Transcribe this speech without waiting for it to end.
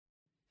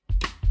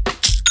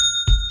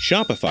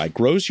Shopify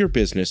grows your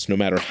business no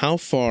matter how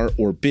far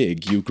or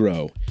big you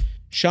grow.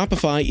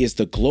 Shopify is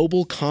the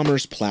global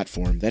commerce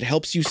platform that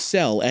helps you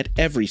sell at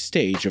every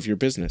stage of your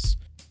business.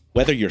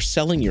 Whether you're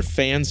selling your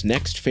fans'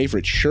 next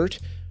favorite shirt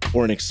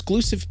or an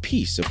exclusive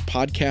piece of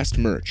podcast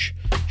merch,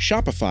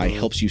 Shopify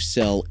helps you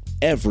sell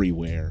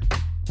everywhere.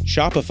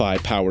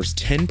 Shopify powers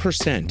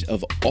 10%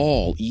 of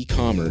all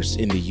e-commerce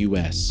in the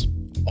US.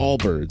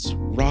 Allbirds,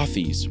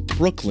 Rothy's,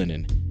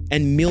 Brooklinen,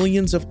 and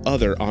millions of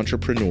other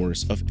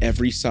entrepreneurs of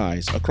every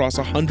size across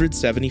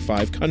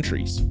 175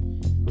 countries.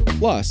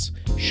 Plus,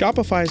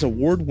 Shopify's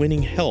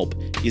award-winning help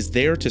is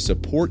there to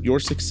support your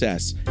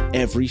success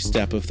every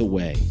step of the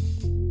way.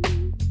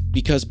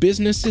 Because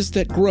businesses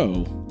that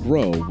grow,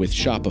 grow with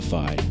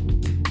Shopify.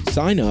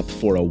 Sign up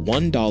for a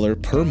 $1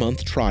 per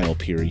month trial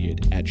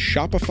period at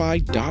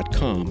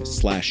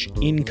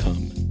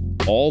shopify.com/income,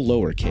 all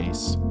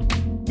lowercase.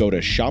 Go to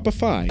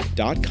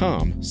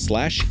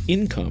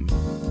shopify.com/income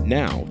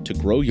now to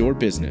grow your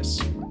business,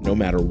 no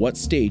matter what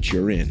stage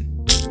you're in.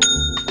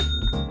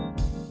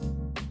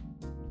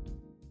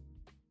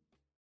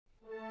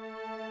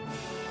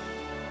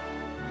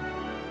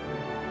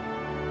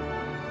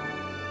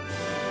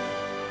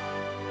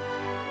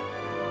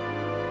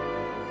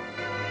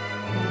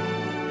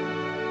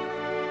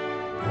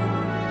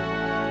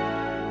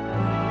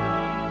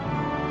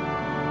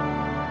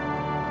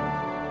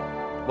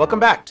 Welcome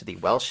back to the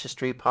Welsh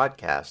History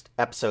Podcast,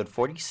 episode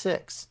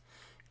 46,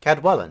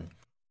 Cadwallon,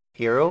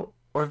 Hero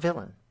or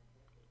Villain?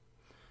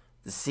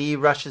 The sea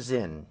rushes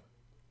in.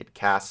 It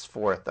casts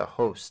forth a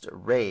host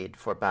arrayed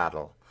for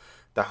battle.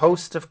 The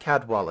host of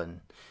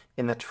Cadwallon,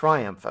 in the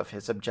triumph of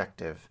his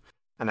objective,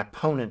 an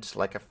opponent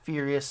like a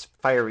furious,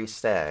 fiery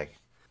stag.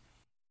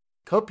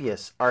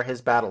 Copious are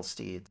his battle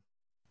steeds,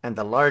 and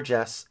the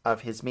largesse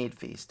of his mead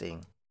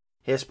feasting.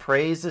 His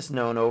praise is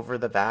known over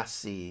the vast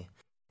sea.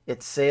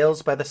 It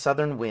sails by the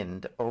southern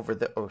wind over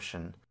the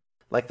ocean,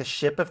 like the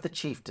ship of the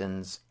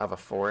chieftains of a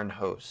foreign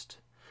host.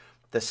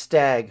 The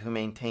stag who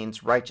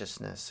maintains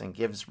righteousness and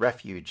gives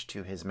refuge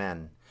to his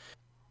men.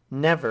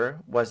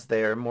 Never was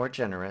there more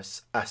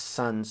generous a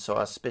son so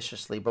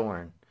auspiciously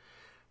born,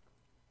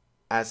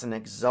 as an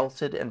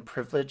exalted and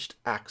privileged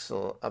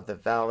axle of the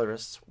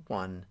valorous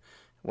one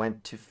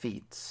went to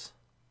feats.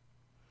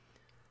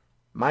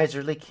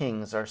 Miserly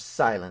kings are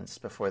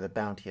silenced before the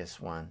bounteous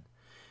one.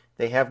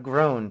 They have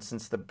grown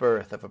since the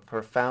birth of a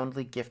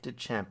profoundly gifted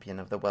champion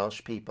of the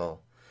Welsh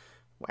people,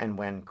 and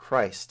when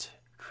Christ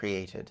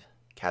created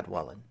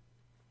Cadwallon.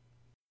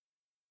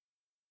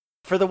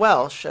 For the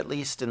Welsh, at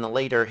least in the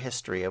later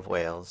history of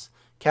Wales,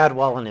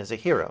 Cadwallon is a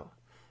hero.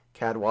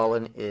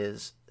 Cadwallon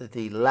is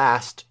the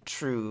last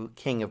true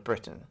king of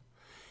Britain.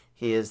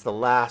 He is the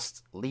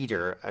last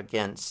leader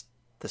against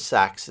the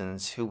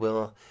Saxons who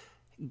will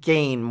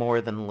gain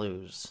more than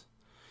lose,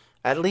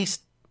 at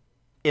least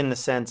in the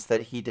sense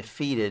that he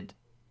defeated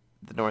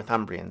the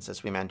Northumbrians,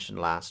 as we mentioned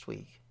last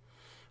week.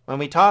 When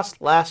we talked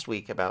last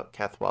week about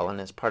Cadwallon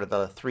as part of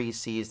the three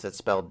C's that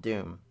spelled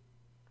doom,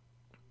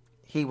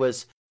 he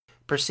was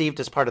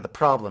perceived as part of the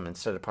problem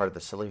instead of part of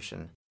the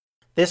solution.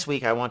 This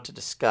week I want to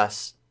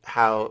discuss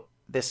how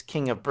this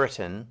King of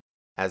Britain,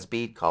 as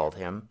Bede called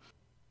him,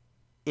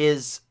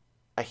 is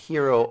a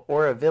hero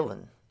or a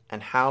villain,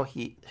 and how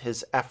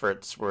his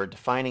efforts were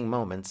defining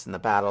moments in the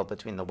battle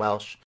between the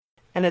Welsh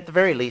and at the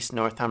very least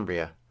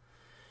Northumbria.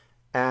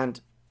 And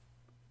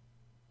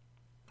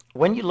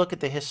when you look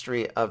at the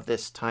history of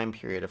this time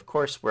period, of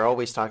course, we're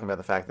always talking about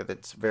the fact that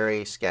it's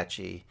very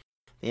sketchy.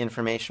 The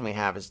information we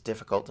have is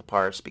difficult to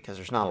parse because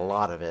there's not a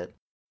lot of it.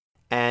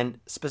 And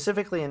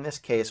specifically in this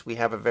case, we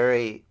have a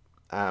very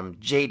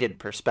jaded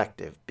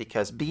perspective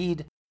because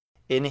Bede,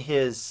 in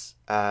his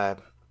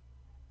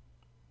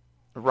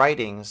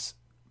writings,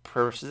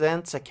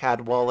 presents a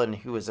Cadwallon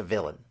who is a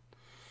villain.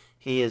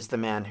 He is the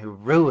man who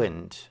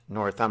ruined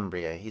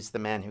Northumbria. He's the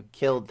man who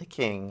killed the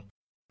king,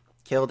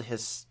 killed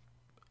his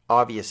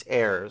obvious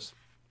heirs,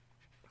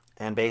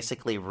 and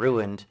basically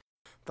ruined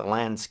the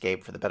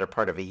landscape for the better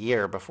part of a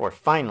year before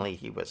finally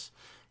he was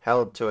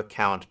held to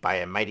account by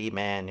a mighty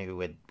man who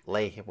would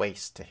lay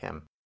waste to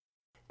him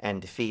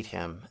and defeat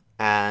him.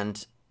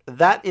 And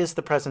that is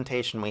the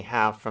presentation we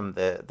have from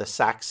the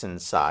Saxon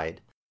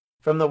side.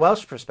 From the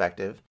Welsh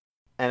perspective,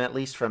 and at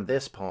least from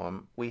this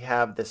poem, we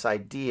have this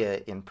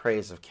idea in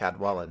praise of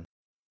Cadwallon.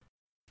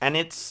 And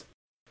it's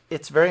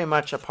very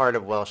much a part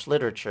of Welsh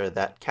literature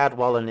that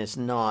Cadwallon is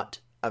not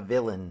a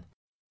villain.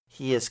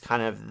 He is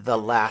kind of the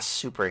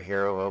last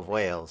superhero of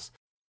Wales.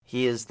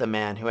 He is the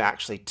man who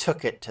actually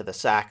took it to the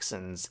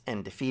Saxons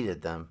and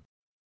defeated them,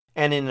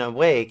 and in a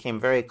way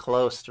came very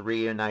close to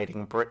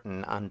reuniting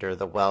Britain under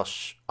the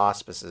Welsh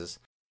auspices.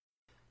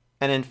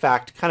 And in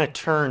fact, kind of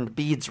turned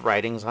Bede's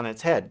writings on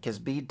its head, because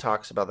Bede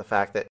talks about the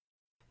fact that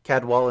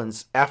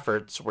Cadwallon's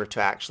efforts were to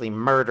actually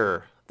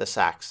murder the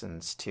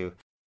Saxons, to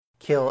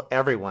kill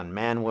everyone,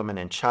 man, woman,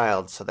 and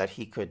child, so that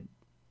he could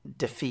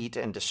defeat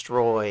and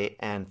destroy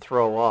and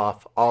throw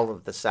off all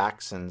of the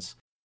Saxons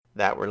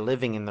that were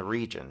living in the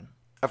region.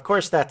 Of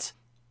course, that's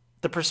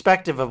the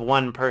perspective of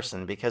one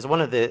person, because one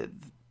of the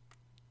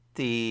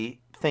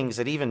things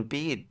that even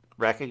Bede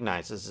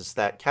recognizes is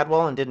that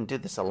Cadwallon didn't do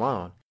this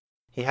alone.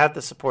 He had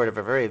the support of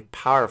a very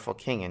powerful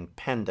king in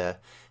Penda,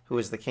 who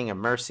was the king of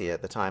Mercia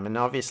at the time. And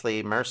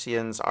obviously,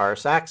 Mercians are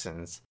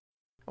Saxons,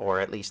 or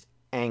at least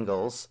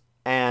Angles,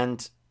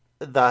 and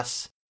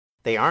thus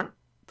they aren't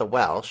the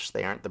Welsh,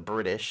 they aren't the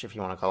British, if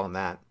you want to call them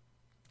that.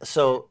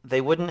 So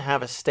they wouldn't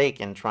have a stake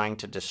in trying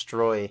to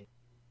destroy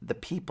the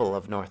people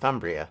of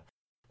Northumbria.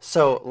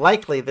 So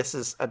likely this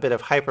is a bit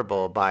of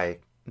hyperbole by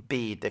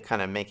Bede to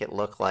kind of make it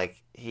look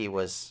like he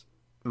was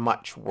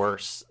much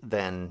worse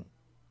than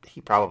he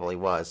probably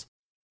was.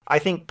 I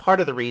think part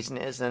of the reason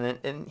is,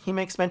 and he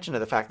makes mention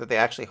of the fact that they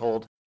actually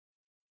hold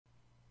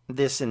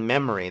this in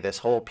memory. This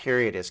whole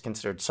period is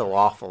considered so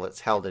awful;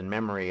 it's held in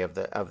memory of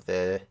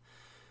the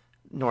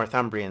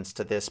Northumbrians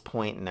to this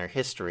point in their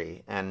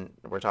history, and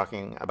we're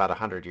talking about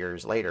 100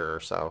 years later or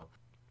so.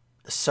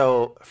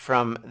 So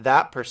from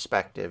that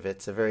perspective,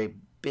 it's a very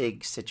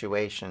big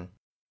situation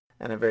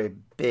and a very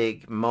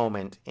big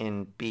moment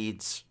in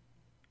Bede's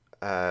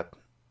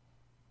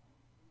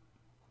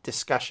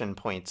discussion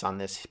points on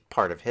this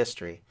part of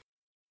history.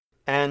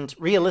 And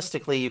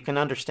realistically, you can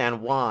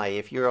understand why,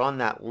 if you're on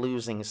that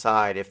losing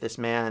side, if this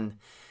man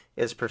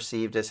is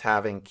perceived as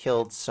having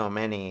killed so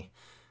many,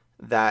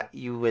 that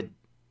you would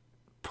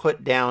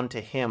put down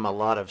to him a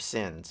lot of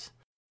sins.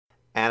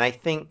 And I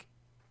think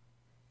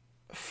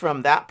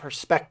from that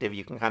perspective,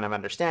 you can kind of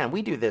understand.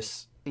 We do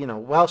this,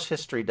 Welsh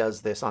history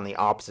does this on the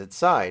opposite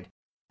side.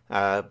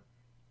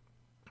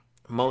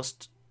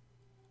 Most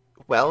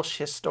Welsh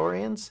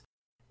historians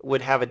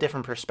would have a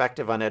different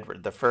perspective on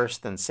Edward I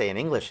than, say, an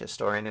English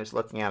historian who's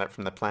looking at it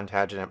from the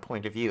Plantagenet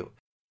point of view.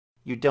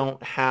 You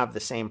don't have the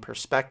same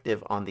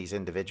perspective on these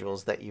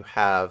individuals that you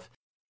have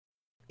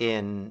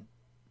in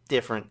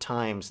different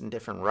times and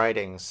different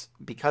writings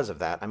because of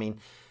that. I mean,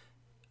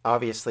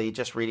 obviously,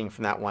 just reading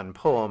from that one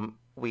poem,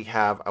 we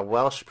have a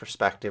Welsh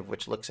perspective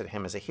which looks at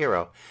him as a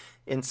hero.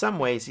 In some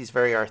ways, he's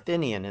very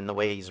Arthurian in the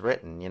way he's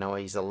written.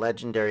 He's a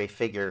legendary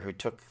figure who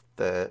took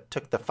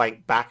the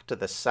fight back to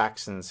the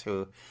Saxons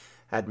who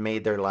had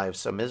made their lives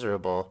so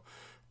miserable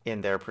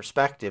in their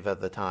perspective of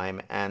the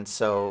time. And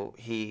so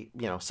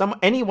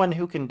anyone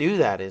who can do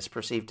that is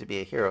perceived to be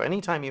a hero.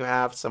 Anytime you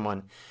have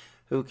someone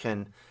who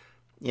can,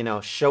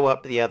 show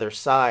up the other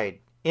side,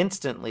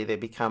 instantly they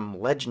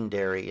become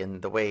legendary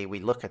in the way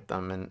we look at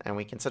them and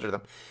we consider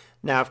them.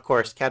 Now, of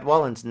course,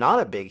 Cadwallon's not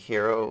a big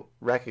hero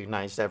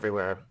recognized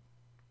everywhere,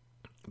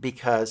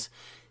 because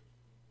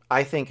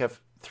I think of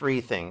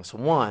three things.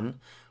 One,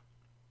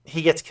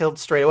 he gets killed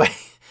straight away.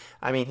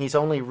 I mean, he's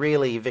only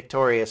really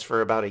victorious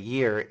for about a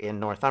year in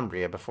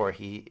Northumbria before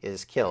he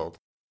is killed.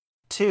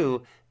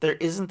 Two, there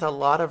isn't a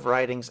lot of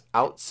writings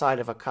outside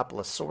of a couple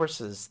of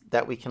sources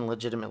that we can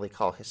legitimately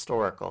call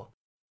historical.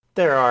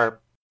 There are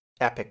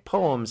epic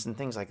poems and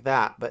things like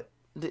that, but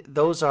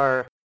those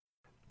are,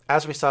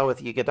 as we saw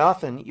with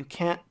Yggdrasil, you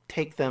can't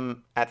take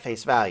them at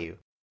face value.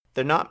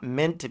 They're not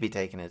meant to be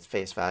taken at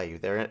face value.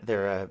 They're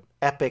an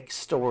epic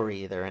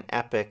story. They're an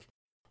epic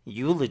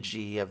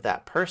eulogy of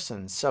that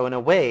person. So in a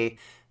way,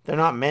 they're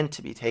not meant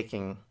to be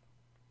taken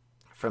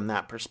from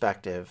that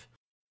perspective.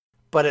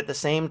 But at the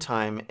same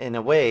time, in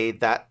a way,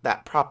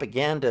 that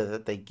propaganda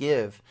that they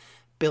give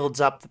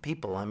builds up the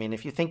people. I mean,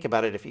 if you think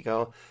about it, if you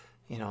go,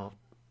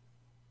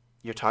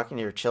 you're talking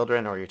to your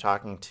children or you're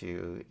talking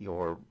to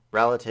your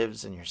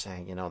relatives and you're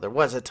saying, there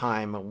was a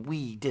time when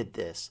we did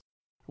this.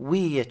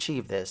 We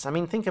achieved this. I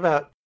mean, think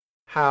about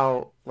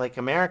how,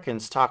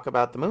 Americans talk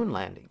about the moon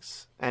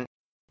landings. And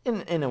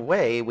in a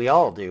way, we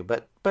all do.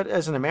 But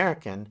as an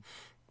American,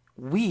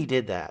 we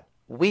did that.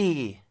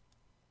 We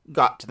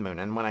got to the moon.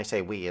 And when I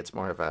say we, it's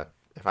more of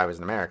if I was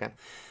an American.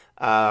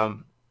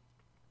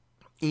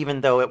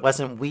 Even though it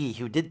wasn't we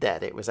who did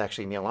that. It was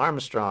actually Neil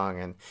Armstrong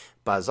and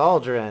Buzz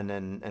Aldrin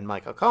and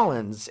Michael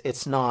Collins.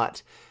 It's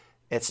not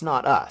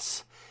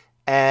us.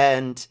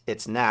 And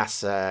it's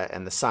NASA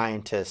and the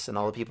scientists and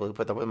all the people who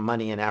put the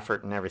money and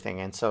effort and everything.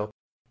 And so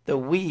the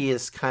we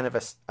is kind of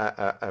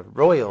a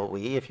royal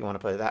we, if you want to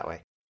put it that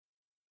way.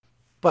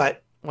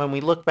 But when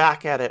we look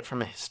back at it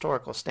from a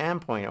historical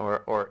standpoint,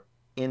 or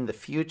in the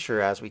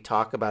future as we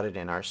talk about it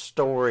in our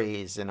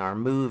stories, in our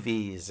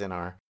movies, in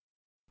our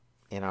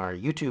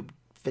YouTube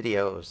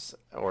videos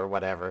or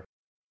whatever,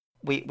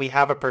 we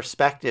have a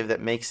perspective that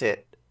makes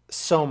it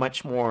so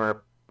much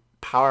more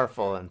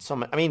powerful and so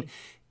much. I mean,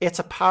 it's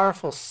a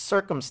powerful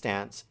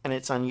circumstance and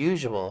it's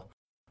unusual,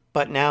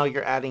 but now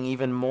you're adding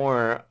even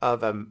more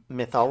of a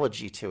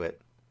mythology to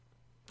it.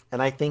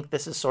 And I think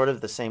this is sort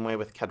of the same way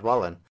with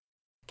Cadwallon.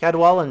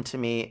 Cadwallon, to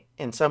me,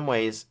 in some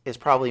ways, is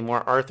probably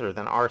more Arthur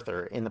than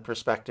Arthur in the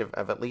perspective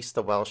of at least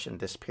the Welsh in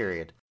this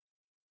period.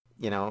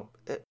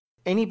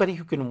 Anybody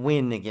who can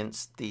win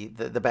against the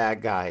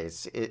bad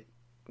guys,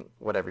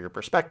 whatever your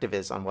perspective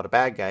is on what a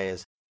bad guy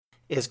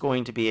is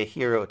going to be a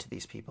hero to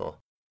these people.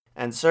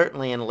 And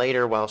certainly in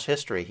later Welsh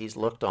history, he's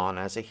looked on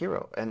as a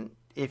hero. And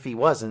if he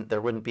wasn't, there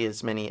wouldn't be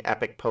as many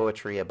epic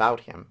poetry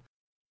about him.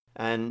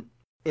 And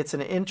it's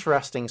an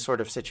interesting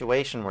sort of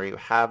situation where you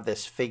have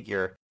this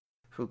figure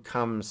who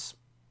comes,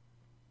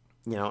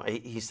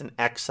 he's an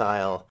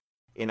exile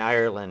in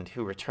Ireland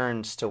who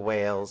returns to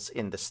Wales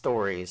in the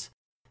stories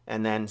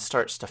and then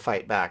starts to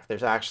fight back.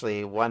 There's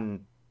actually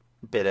one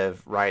bit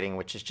of writing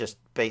which is just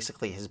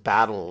basically his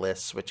battle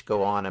lists, which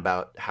go on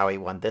about how he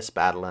won this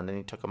battle and then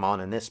he took him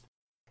on in this,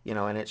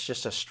 and it's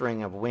just a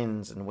string of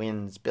wins and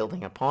wins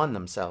building upon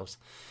themselves.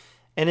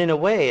 And in a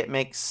way, it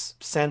makes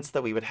sense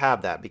that we would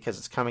have that because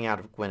it's coming out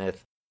of Gwynedd.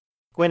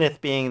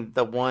 Gwynedd being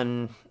the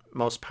one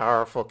most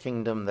powerful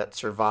kingdom that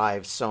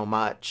survives so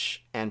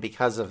much, and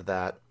because of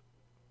that,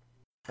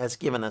 has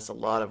given us a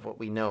lot of what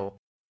we know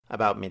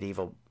about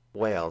medieval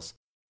Wales.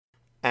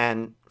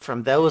 And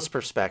from those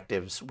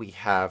perspectives, we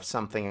have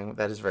something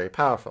that is very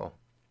powerful.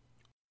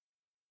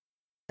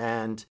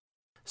 And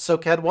so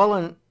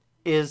Cadwallon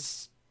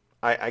is,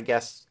 I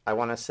guess I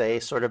want to say,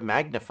 sort of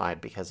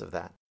magnified because of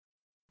that.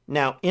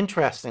 Now,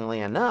 interestingly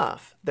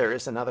enough, there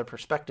is another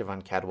perspective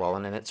on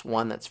Cadwallon, and it's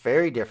one that's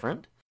very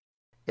different.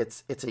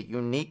 It's a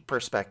unique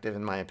perspective,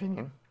 in my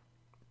opinion.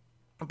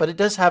 But it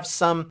does have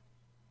some,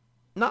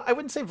 I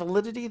wouldn't say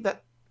validity,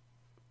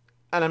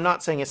 and I'm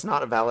not saying it's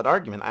not a valid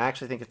argument. I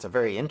actually think it's a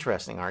very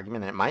interesting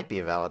argument, and it might be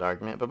a valid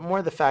argument, but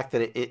more the fact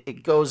that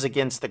it goes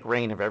against the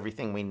grain of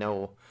everything we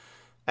know,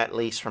 at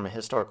least from a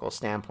historical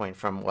standpoint,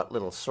 from what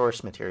little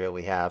source material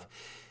we have,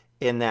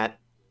 in that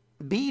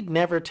Bede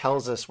never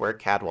tells us where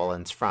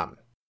Cadwallon's from.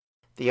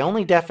 The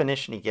only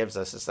definition he gives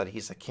us is that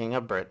he's a king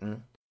of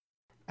Britain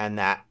and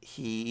that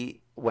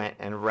he went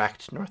and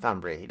wrecked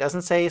Northumbria. He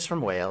doesn't say he's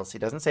from Wales. He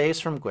doesn't say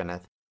he's from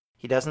Gwynedd.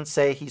 He doesn't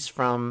say he's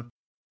from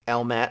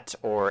Elmet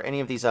or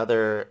any of these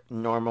other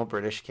normal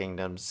British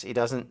kingdoms. He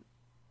doesn't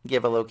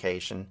give a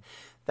location.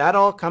 That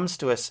all comes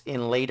to us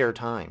in later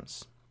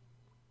times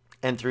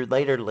and through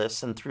later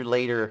lists and through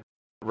later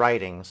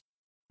writings.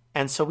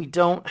 And so we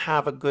don't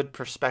have a good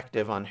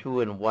perspective on who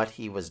and what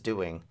he was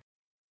doing.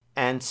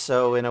 And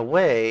so in a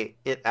way,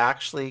 it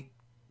actually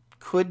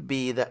could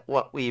be that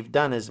what we've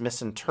done is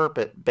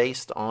misinterpret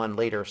based on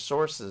later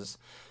sources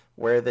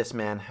where this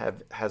man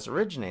has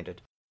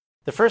originated.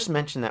 The first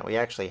mention that we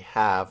actually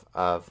have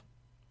of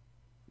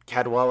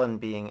Cadwallon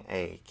being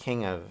a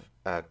king of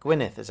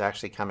Gwynedd is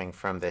actually coming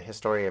from the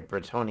Historia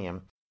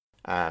Britannium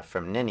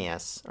from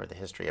Nennius, or the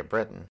History of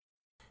Britain.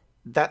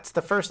 That's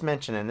the first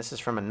mention, and this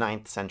is from a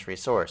 9th century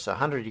source,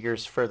 100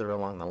 years further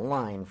along the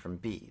line from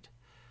Bede.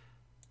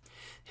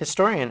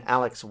 Historian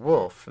Alex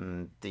Wolff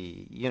from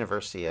the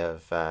University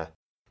of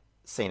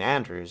St.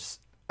 Andrews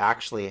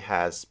actually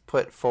has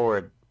put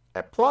forward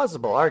a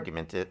plausible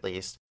argument, at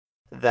least,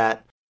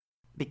 that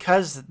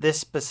because this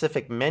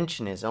specific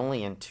mention is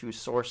only in 2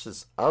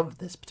 sources of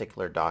this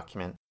particular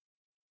document,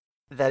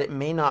 that it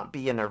may not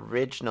be an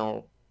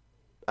original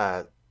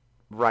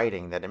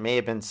writing, that it may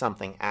have been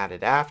something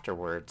added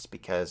afterwards,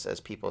 because as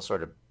people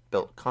sort of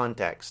built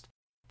context,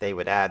 they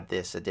would add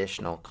this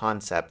additional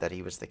concept that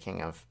he was the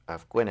king of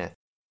Gwynedd,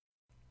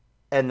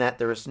 and that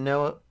there is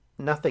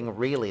nothing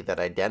really that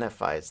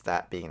identifies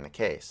that being the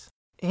case.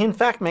 He in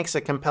fact makes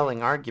a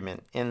compelling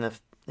argument in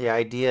the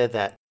idea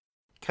that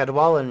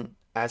Cadwallon,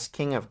 as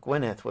king of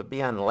Gwynedd, would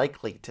be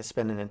unlikely to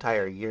spend an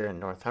entire year in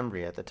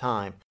Northumbria at the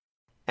time,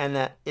 and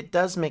that it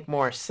does make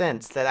more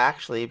sense that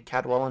actually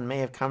Cadwallon may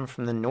have come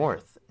from the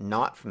north,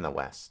 not from the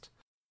west,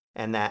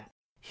 and that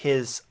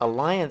his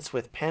alliance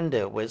with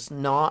Penda was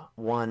not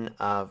one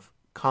of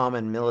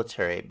common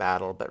military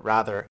battle, but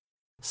rather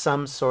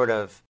some sort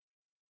of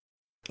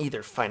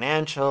either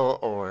financial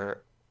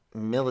or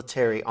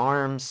military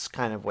arms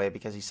kind of way,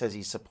 because he says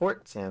he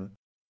supports him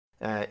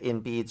in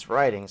Bede's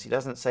writings. He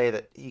doesn't say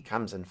that he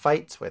comes and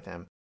fights with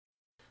him.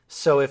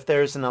 So if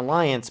there's an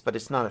alliance, but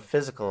it's not a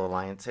physical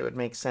alliance, it would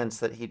make sense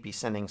that he'd be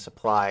sending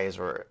supplies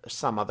or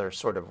some other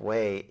sort of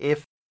way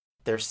if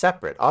they're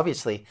separate.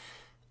 Obviously,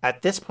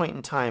 at this point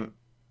in time,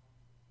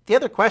 the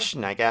other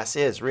question, I guess,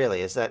 is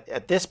that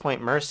at this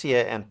point,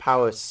 Mercia and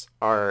Powys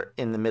are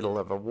in the middle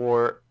of a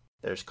war.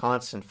 There's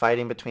constant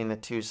fighting between the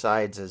two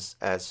sides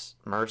as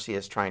Mercia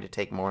is trying to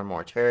take more and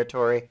more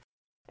territory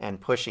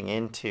and pushing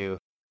into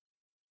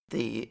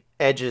the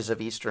edges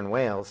of eastern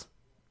Wales.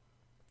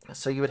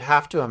 So you would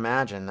have to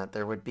imagine that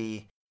there would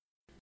be...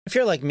 If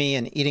you're like me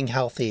and eating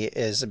healthy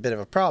is a bit of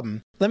a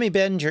problem, let me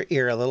bend your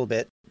ear a little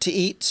bit to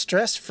eat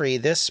stress-free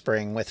this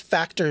spring with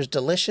Factor's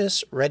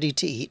delicious,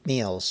 ready-to-eat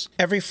meals.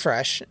 Every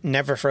fresh,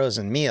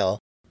 never-frozen meal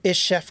is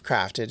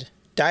chef-crafted,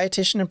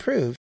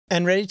 dietitian-approved,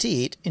 and ready to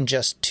eat in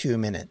just 2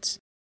 minutes.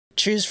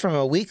 Choose from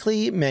a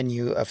weekly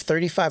menu of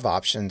 35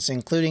 options,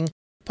 including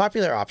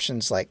popular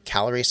options like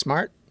Calorie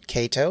Smart,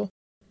 Keto,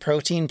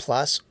 Protein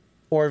Plus,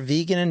 or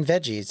Vegan and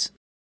Veggies.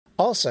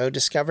 Also,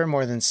 discover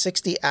more than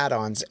 60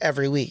 add-ons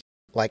every week,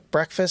 like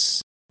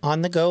breakfast,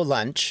 on-the-go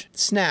lunch,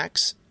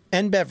 snacks,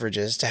 and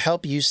beverages to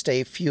help you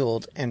stay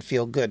fueled and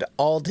feel good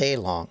all day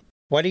long.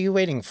 What are you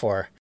waiting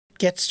for?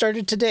 Get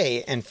started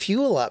today and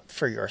fuel up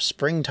for your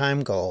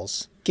springtime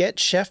goals. Get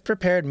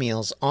chef-prepared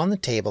meals on the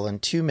table in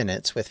 2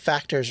 minutes with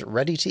Factor's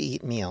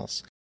ready-to-eat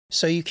meals,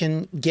 so you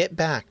can get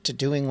back to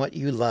doing what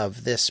you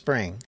love this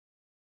spring.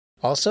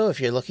 Also,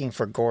 if you're looking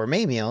for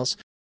gourmet meals,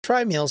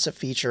 try meals that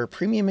feature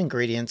premium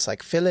ingredients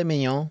like filet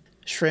mignon,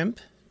 shrimp,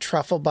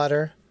 truffle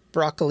butter,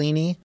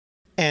 broccolini,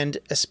 and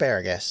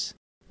asparagus.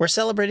 We're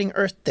celebrating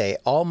Earth Day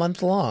all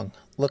month long.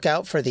 Look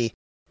out for the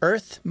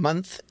Earth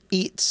Month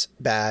Eats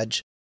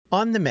badge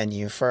on the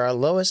menu for our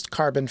lowest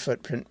carbon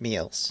footprint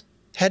meals.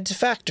 Head to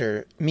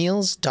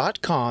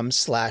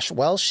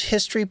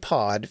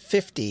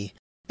factormeals.com/WelshHistoryPod50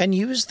 and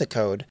use the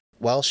code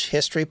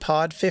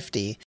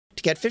WelshHistoryPod50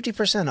 to get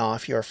 50%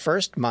 off your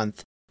first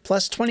month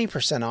plus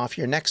 20% off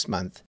your next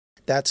month.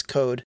 That's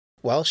code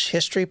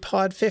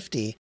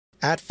WelshHistoryPod50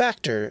 at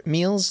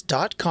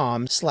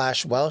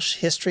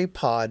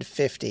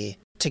factormeals.com/WelshHistoryPod50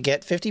 to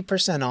get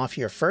 50% off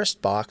your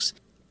first box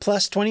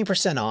plus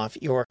 20% off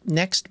your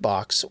next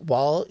box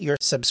while your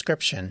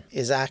subscription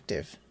is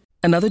active.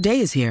 Another day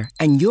is here,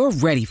 and you're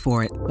ready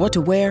for it. What to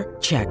wear?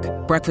 Check.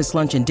 Breakfast,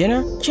 lunch, and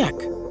dinner? Check.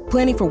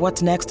 Planning for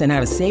what's next and how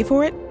to save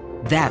for it?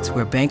 That's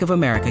where Bank of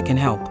America can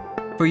help.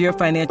 For your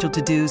financial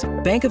to-dos,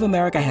 Bank of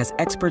America has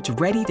experts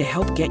ready to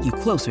help get you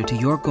closer to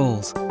your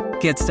goals.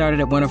 Get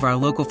started at one of our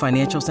local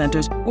financial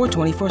centers or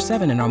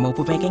 24/7 in our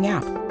mobile banking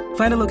app.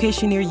 Find a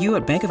location near you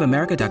at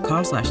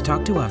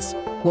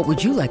bankofamerica.com/talktous. What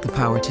would you like the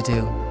power to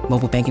do?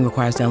 Mobile banking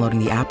requires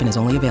downloading the app and is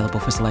only available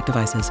for select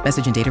devices.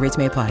 Message and data rates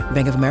may apply.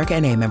 Bank of America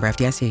N.A., member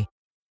FDIC.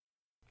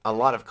 A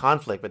lot of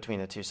conflict between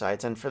the two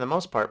sides, and for the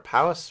most part,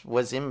 Powys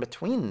was in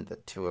between the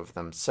two of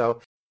them.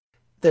 So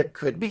there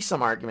could be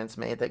some arguments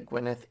made that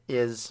Gwynedd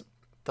is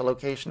the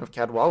location of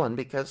Cadwallon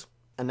because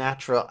a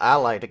natural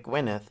ally to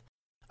Gwynedd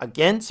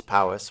against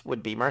Powys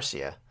would be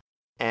Mercia.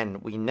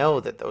 And we know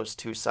that those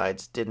two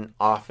sides didn't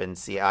often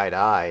see eye to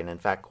eye, and in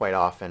fact quite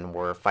often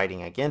were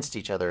fighting against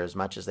each other as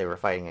much as they were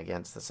fighting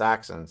against the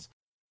Saxons.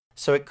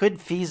 So it could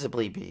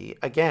feasibly be,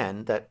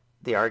 again, that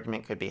the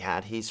argument could be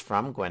had he's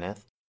from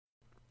Gwynedd,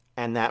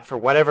 and that for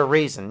whatever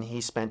reason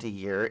he spent a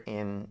year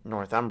in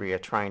Northumbria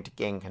trying to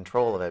gain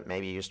control of it.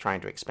 Maybe he was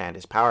trying to expand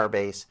his power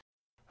base.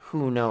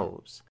 Who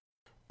knows?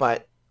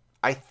 But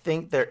I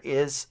think there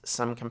is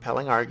some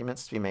compelling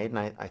arguments to be made, and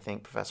I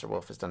think Professor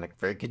Wolf has done a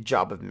very good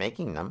job of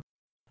making them.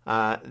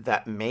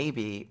 That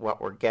maybe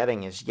what we're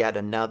getting is yet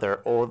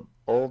another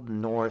Old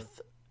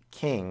North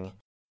king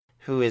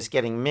who is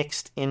getting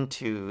mixed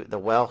into the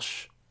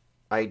Welsh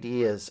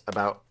ideas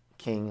about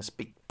kings,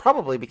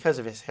 probably because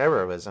of his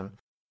heroism.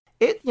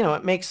 It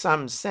makes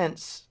some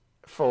sense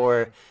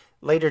for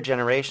later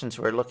generations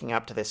who are looking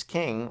up to this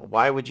king.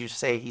 Why would you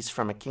say he's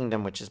from a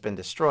kingdom which has been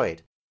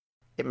destroyed?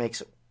 It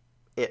makes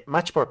it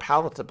much more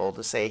palatable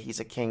to say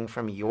he's a king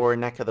from your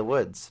neck of the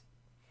woods.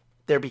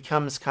 There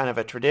becomes kind of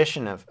a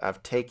tradition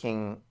of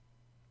taking,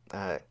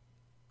 to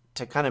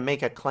kind of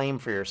make a claim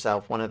for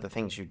yourself. One of the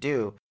things you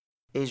do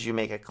is you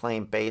make a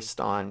claim based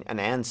on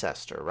an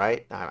ancestor,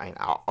 right? I mean,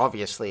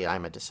 obviously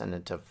I'm a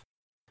descendant of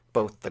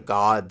both the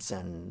gods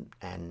and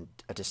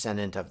a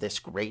descendant of this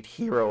great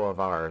hero of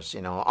ours.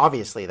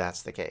 Obviously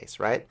that's the case,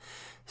 right?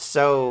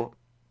 So,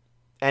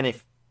 and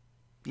if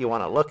you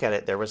want to look at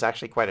it, there was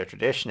actually quite a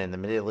tradition in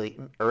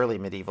the early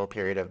medieval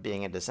period of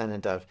being a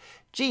descendant of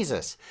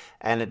Jesus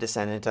and a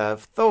descendant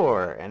of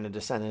Thor and a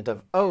descendant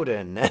of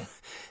Odin.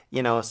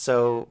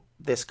 So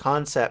this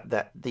concept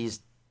that these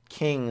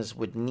kings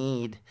would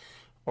need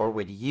or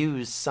would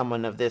use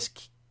someone of this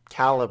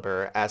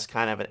caliber as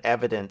kind of an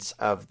evidence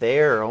of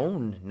their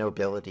own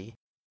nobility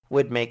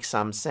would make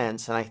some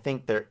sense. And I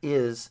think there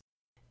is,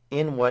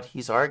 in what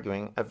he's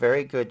arguing, a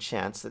very good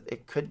chance that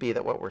it could be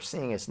that what we're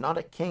seeing is not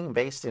a king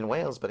based in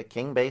Wales, but a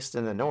king based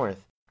in the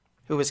north,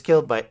 who was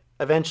killed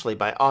eventually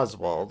by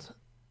Oswald,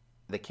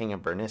 the king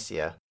of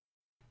Bernicia.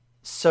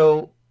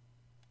 So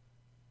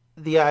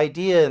the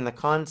idea and the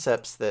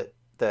concepts that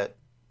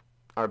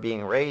are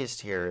being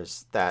raised here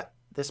is that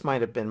this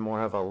might have been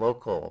more of a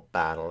local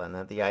battle, and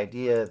that the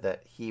idea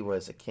that he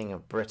was a king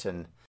of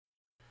Britain,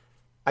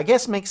 I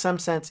guess, makes some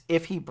sense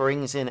if he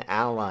brings in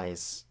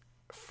allies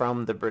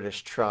from the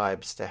British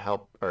tribes to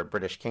help, or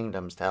British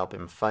kingdoms to help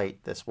him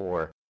fight this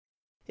war.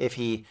 If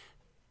he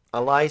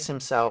allies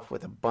himself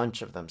with a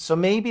bunch of them. So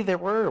maybe there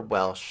were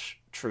Welsh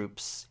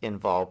troops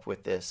involved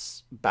with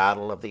this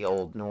battle of the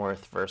Old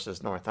North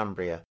versus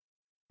Northumbria.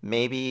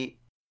 Maybe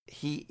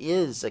he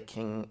is a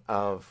king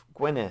of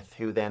Gwynedd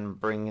who then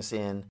brings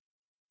in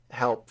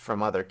help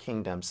from other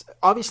kingdoms.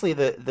 Obviously,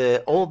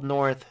 the Old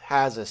North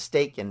has a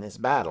stake in this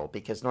battle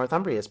because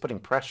Northumbria is putting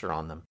pressure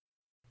on them.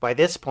 By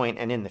this point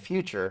and in the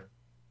future,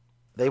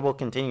 they will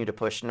continue to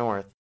push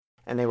north,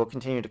 and they will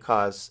continue to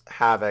cause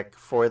havoc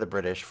for the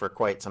British for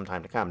quite some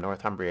time to come.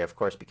 Northumbria, of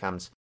course,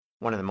 becomes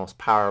one of the most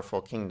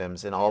powerful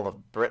kingdoms in all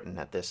of Britain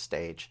at this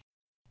stage.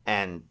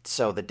 And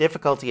so the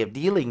difficulty of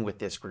dealing with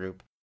this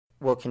group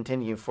will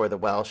continue for the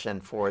Welsh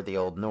and for the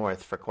Old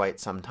North for quite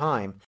some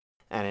time.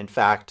 And in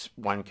fact,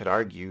 one could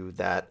argue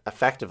that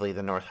effectively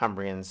the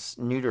Northumbrians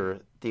neuter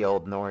the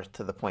Old North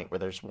to the point where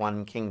there's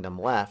one kingdom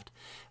left,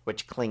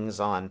 which clings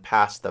on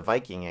past the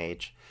Viking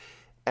Age.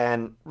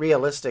 And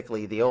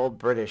realistically, the old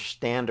British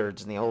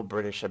standards and the old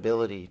British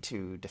ability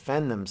to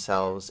defend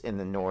themselves in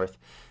the north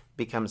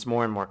becomes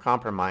more and more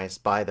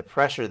compromised by the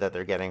pressure that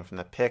they're getting from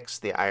the Picts,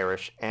 the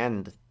Irish,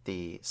 and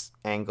the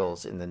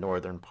Angles in the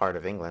northern part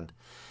of England.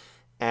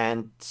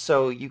 And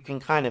so you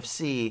can kind of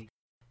see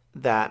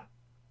that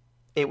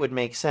it would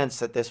make sense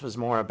that this was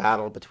more a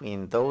battle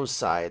between those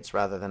sides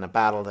rather than a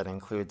battle that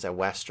includes a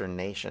Western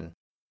nation.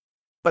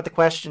 But the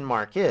question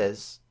mark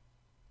is,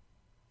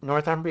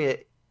 Northumbria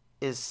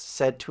is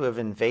said to have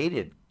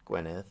invaded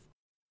Gwynedd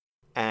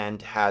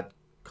and had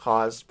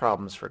caused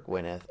problems for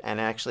Gwynedd and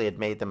actually had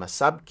made them a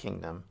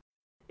sub-kingdom.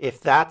 If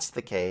that's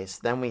the case,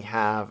 then we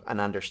have an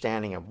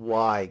understanding of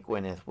why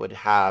Gwynedd would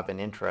have an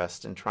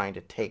interest in trying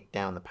to take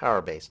down the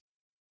power base.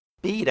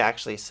 Bede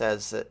actually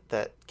says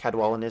that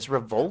Cadwallon is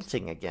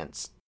revolting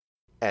against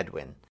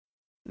Edwin,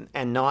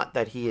 and not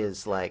that he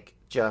is like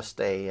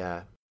just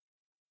a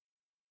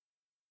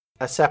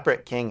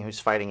separate king who's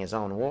fighting his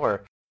own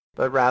war,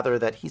 but rather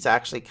that he's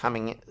actually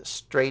coming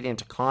straight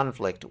into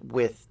conflict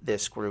with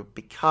this group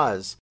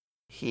because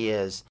he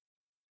is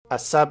a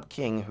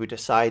sub-king who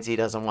decides he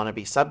doesn't want to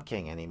be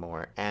sub-king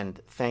anymore. And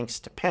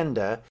thanks to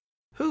Penda,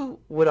 who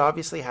would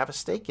obviously have a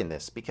stake in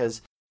this,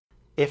 because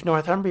if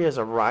Northumbria is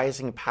a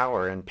rising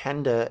power and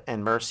Penda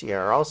and Mercia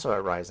are also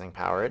a rising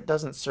power, it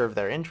doesn't serve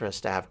their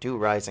interest to have two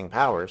rising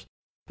powers,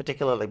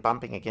 particularly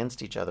bumping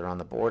against each other on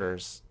the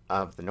borders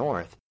of the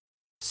north.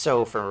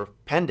 So for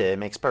Penda, it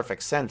makes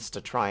perfect sense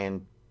to try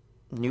and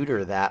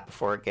neuter that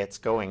before it gets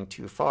going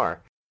too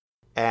far.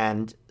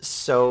 And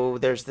so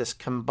there's this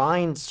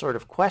combined sort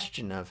of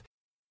question of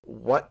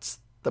what's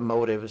the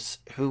motives,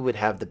 who would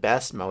have the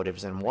best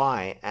motives, and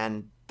why.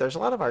 And there's a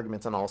lot of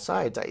arguments on all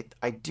sides.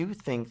 I do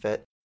think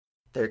that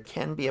there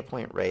can be a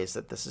point raised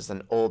that this is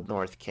an Old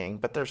North king,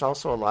 but there's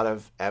also a lot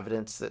of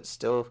evidence that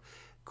still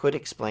could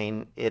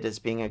explain it as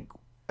being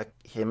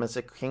him as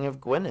a king of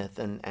Gwynedd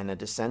and a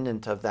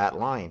descendant of that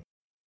line.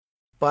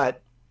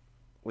 But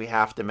we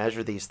have to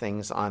measure these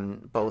things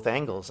on both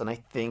angles. And I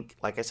think,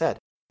 like I said,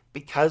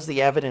 because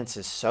the evidence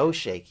is so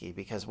shaky,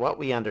 because what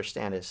we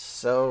understand is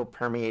so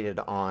permeated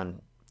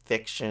on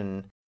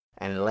fiction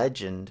and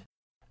legend,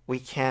 we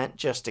can't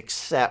just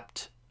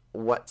accept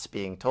what's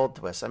being told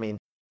to us. I mean,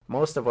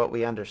 most of what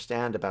we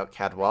understand about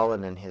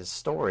Cadwallon and his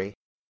story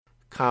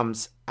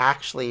comes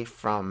actually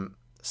from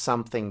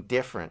something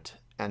different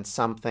and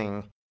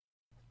something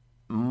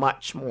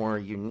much more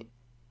unique.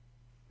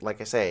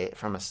 Like I say,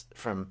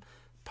 from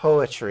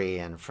poetry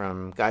and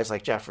from guys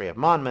like Geoffrey of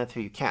Monmouth,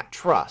 who you can't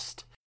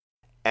trust,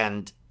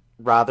 and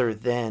rather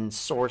than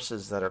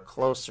sources that are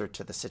closer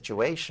to the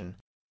situation.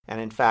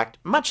 And in fact,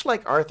 much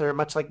like Arthur,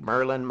 much like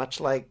Merlin, much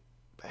like,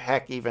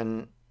 heck,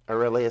 even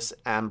Aurelius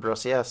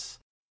Ambrosius,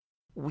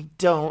 we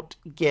don't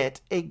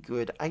get a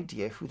good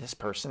idea who this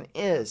person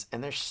is.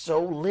 And there's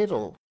so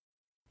little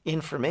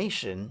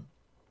information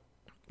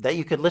that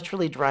you could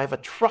literally drive a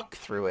truck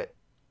through it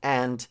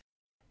and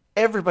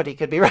everybody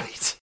could be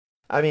right.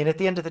 I mean, at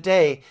the end of the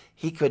day,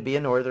 he could be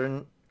a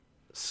Northern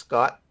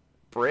Scot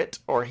Brit,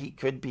 or he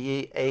could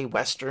be a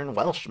Western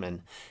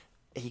Welshman.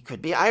 He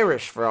could be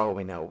Irish for all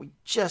we know.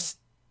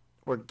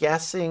 We're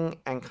guessing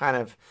and kind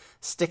of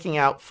sticking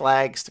out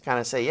flags to kind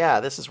of say, yeah,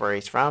 this is where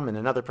he's from. And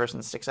another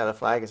person sticks out a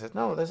flag and says,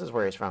 no, this is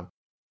where he's from.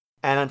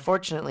 And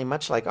unfortunately,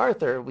 much like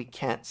Arthur, we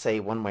can't say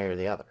one way or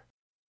the other.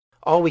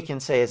 All we can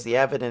say is the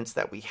evidence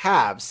that we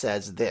have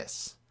says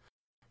this.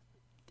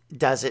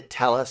 Does it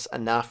tell us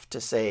enough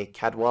to say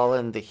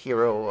Cadwallon, the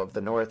hero of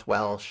the North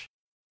Welsh,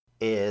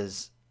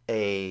 is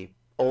a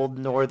old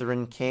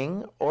Northern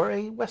king or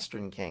a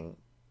Western king?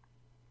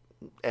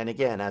 And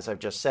again, as I've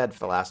just said for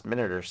the last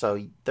minute or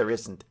so, there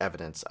isn't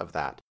evidence of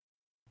that.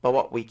 But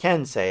what we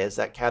can say is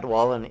that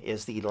Cadwallon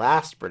is the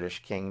last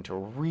British king to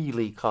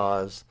really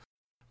cause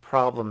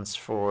problems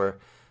for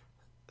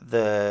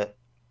the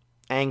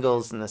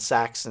Angles and the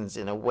Saxons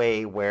in a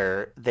way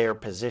where their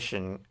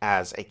position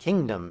as a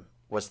kingdom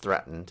was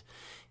threatened.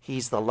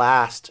 He's the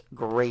last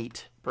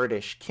great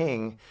British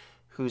king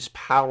whose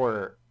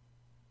power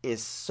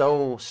is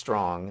so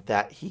strong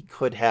that he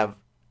could have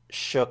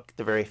shook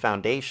the very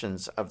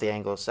foundations of the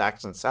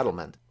Anglo-Saxon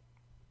settlement.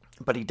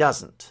 But he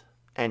doesn't.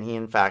 And he,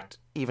 in fact,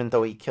 even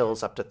though he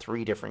kills up to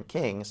 3 different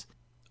kings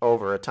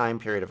over a time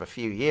period of a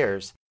few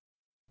years,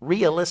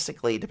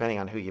 realistically, depending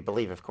on who you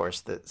believe, of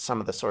course, that some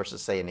of the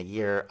sources say in a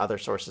year, other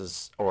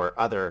sources or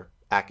other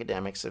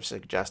academics have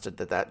suggested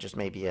that just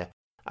may be a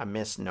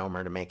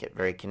misnomer to make it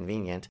very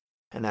convenient,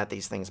 and that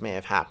these things may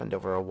have happened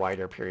over a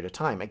wider period of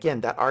time.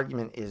 Again, that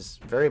argument is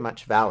very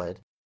much valid,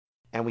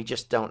 and we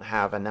just don't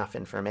have enough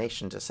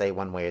information to say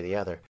one way or the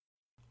other.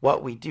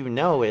 What we do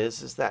know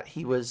is that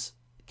he was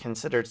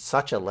considered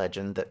such a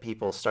legend that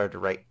people started to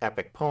write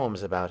epic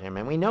poems about him,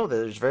 and we know that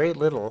there's very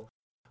little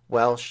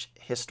Welsh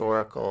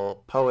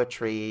historical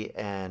poetry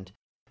and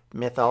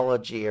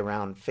mythology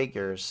around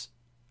figures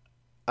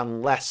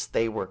unless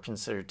they were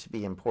considered to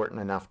be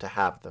important enough to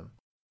have them.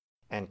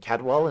 And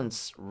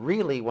Cadwallon's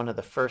really one of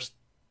the first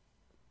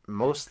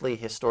mostly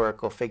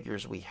historical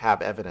figures we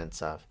have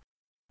evidence of.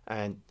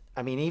 And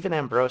I mean, even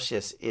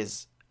Ambrosius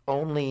is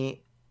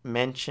only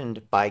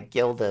mentioned by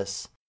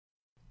Gildas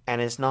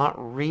and is not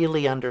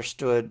really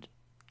understood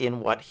in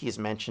what he's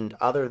mentioned,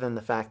 other than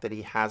the fact that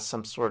he has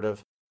some sort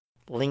of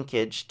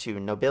linkage to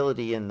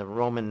nobility in the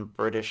Roman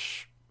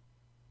British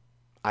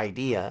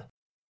idea.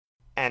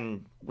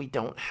 And we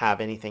don't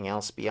have anything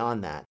else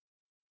beyond that.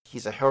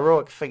 he's a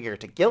heroic figure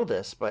to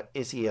Gildas, but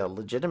is he a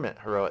legitimate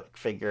heroic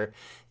figure?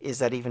 Is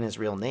that even his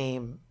real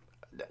name?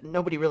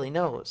 Nobody really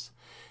knows.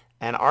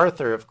 And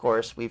Arthur, of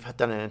course, we've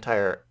done an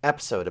entire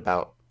episode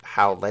about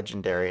how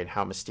legendary and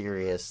how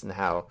mysterious and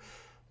how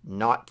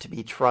not to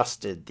be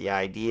trusted the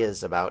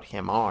ideas about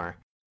him are.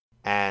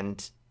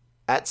 And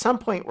at some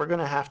point, we're going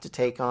to have to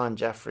take on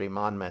Geoffrey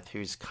Monmouth,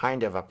 who's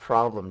kind of a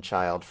problem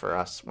child for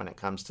us when it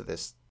comes to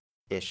this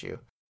issue.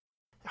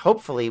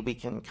 Hopefully, we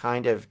can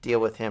kind of deal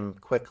with him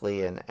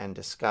quickly and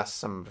discuss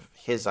some of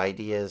his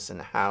ideas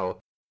and how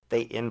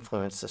they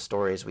influence the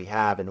stories we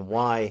have, and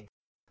why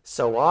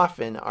so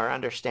often our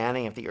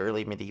understanding of the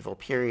early medieval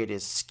period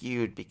is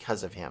skewed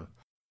because of him,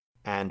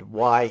 and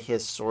why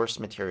his source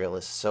material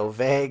is so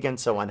vague and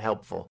so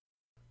unhelpful.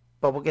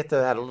 But we'll get to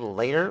that a little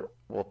later.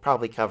 We'll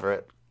probably cover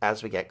it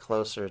as we get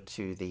closer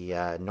to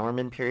the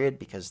Norman period,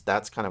 because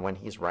that's kind of when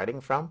he's writing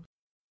from.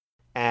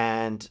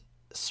 And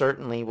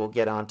certainly we'll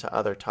get on to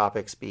other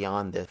topics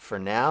beyond this. For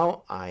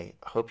now, I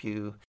hope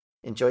you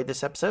enjoyed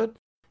this episode.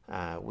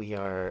 We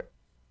are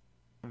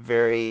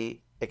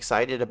very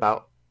excited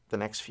about the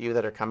next few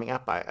that are coming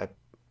up. I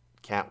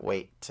can't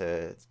wait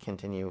to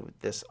continue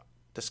this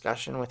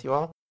discussion with you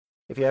all.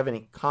 If you have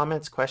any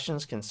comments,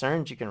 questions,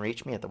 concerns, you can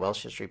reach me at the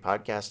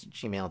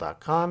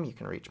welshhistorypodcast@gmail.com. You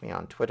can reach me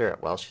on Twitter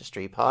at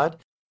welshhistorypod.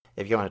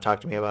 If you want to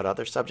talk to me about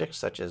other subjects,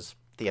 such as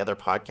the other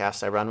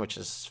podcast I run, which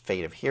is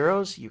Fate of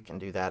Heroes, you can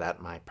do that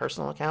at my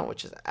personal account,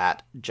 which is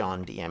at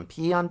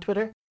JohnDMP on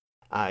Twitter.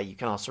 You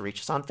can also reach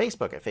us on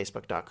Facebook at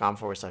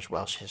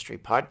facebook.com/Welsh History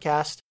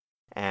Podcast.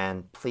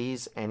 And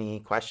please, any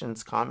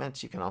questions,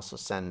 comments, you can also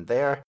send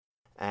there.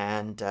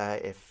 And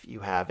if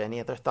you have any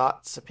other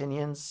thoughts,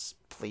 opinions,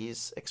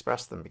 please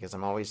express them, because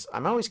I'm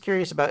always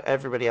curious about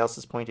everybody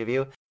else's point of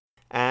view.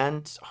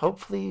 And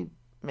hopefully,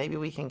 maybe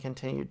we can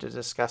continue to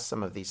discuss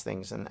some of these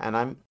things. And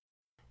I'm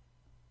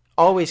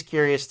always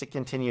curious to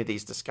continue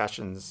these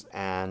discussions,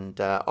 and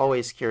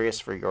always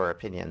curious for your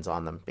opinions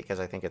on them, because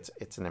I think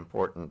it's an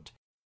important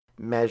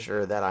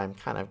measure that I'm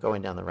kind of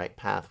going down the right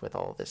path with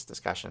all this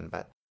discussion.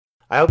 But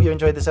I hope you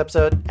enjoyed this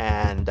episode,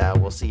 and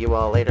we'll see you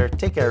all later.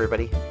 Take care,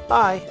 everybody.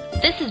 Bye.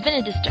 This has been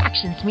a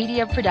Distractions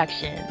Media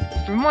production.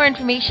 For more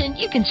information,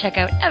 you can check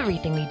out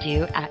everything we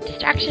do at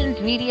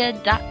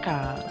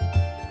distractionsmedia.com.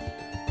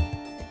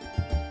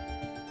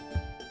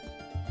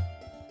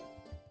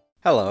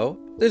 Hello,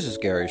 this is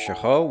Gary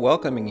Chahot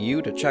welcoming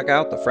you to check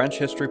out the French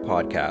History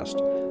Podcast.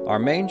 Our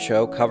main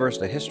show covers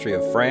the history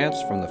of France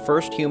from the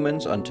first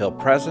humans until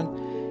present.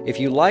 If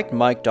you liked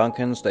Mike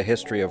Duncan's The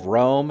History of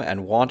Rome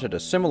and wanted a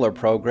similar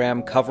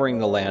program covering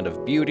the land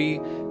of beauty,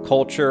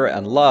 culture,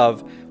 and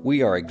love,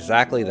 we are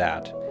exactly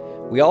that.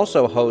 We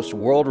also host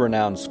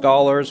world-renowned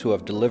scholars who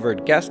have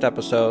delivered guest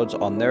episodes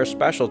on their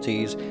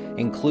specialties,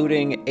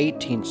 including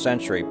 18th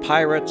century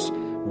pirates,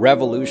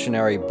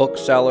 revolutionary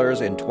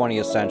booksellers in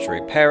 20th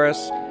century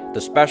Paris,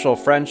 the special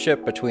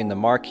friendship between the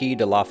Marquis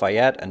de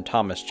Lafayette and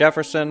Thomas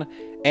Jefferson,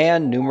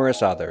 and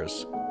numerous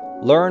others.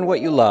 Learn what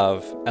you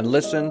love and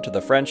listen to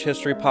the French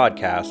History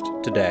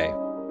Podcast today.